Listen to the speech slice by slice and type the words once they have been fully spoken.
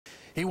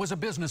He was a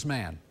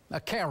businessman, a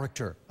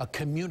character, a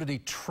community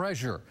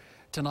treasure.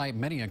 Tonight,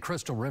 many in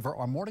Crystal River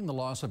are mourning the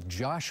loss of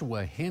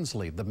Joshua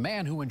Hensley. The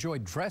man who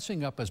enjoyed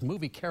dressing up as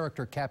movie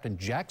character Captain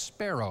Jack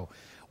Sparrow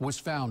was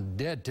found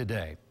dead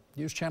today.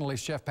 News Channel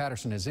 8's Jeff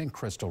Patterson is in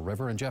Crystal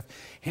River. And Jeff,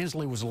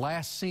 Hensley was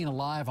last seen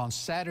alive on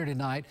Saturday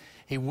night.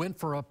 He went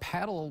for a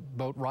paddle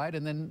boat ride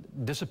and then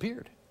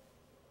disappeared.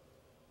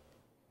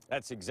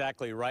 That's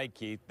exactly right,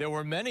 Keith. There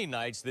were many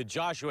nights that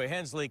Joshua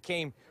Hensley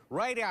came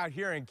right out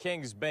here in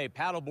Kings Bay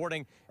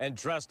paddleboarding and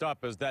dressed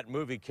up as that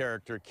movie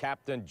character,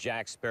 Captain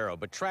Jack Sparrow.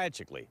 But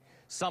tragically,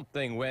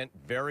 something went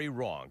very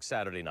wrong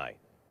Saturday night.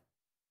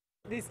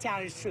 This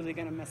town is truly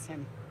going to miss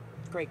him.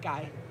 Great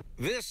guy.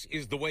 This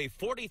is the way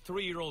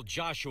 43-year-old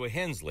Joshua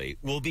Hensley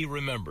will be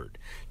remembered,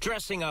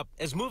 dressing up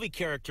as movie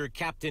character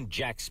Captain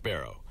Jack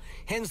Sparrow.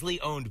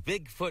 Hensley owned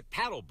Bigfoot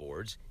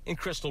paddleboards in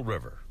Crystal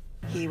River.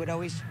 He would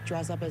always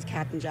dress up as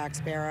Captain Jack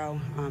Sparrow.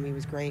 He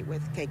was great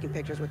with taking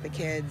pictures with the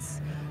kids,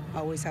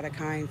 always had a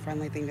kind,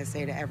 friendly thing to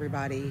say to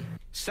everybody.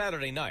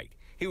 Saturday night,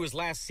 he was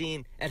last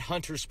seen at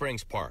Hunter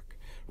Springs Park.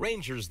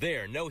 Rangers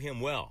there know him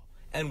well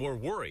and were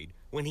worried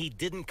when he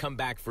didn't come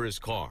back for his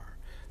car.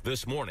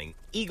 This morning,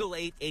 Eagle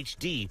 8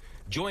 HD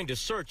joined a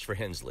search for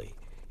Hensley.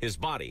 His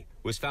body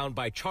was found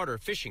by charter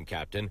fishing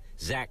captain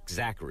Zach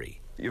Zachary.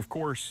 Of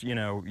course, you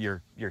know,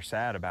 you're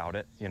sad about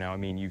it. You know, I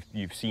mean,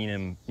 you've seen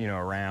him, you know,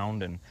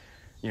 around, and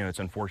you know, it's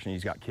unfortunate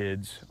he's got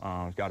kids,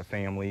 he's got a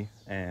family,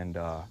 and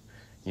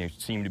you know,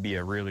 seemed to be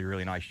a really,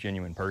 really nice,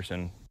 genuine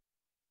person.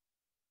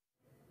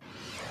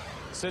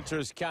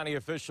 Citrus County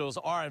officials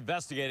are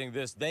investigating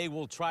this. They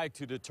will try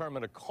to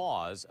determine a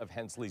cause of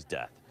Hensley's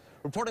death.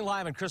 Reporting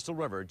live in Crystal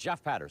River,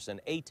 Jeff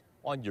Patterson, 8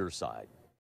 on your side.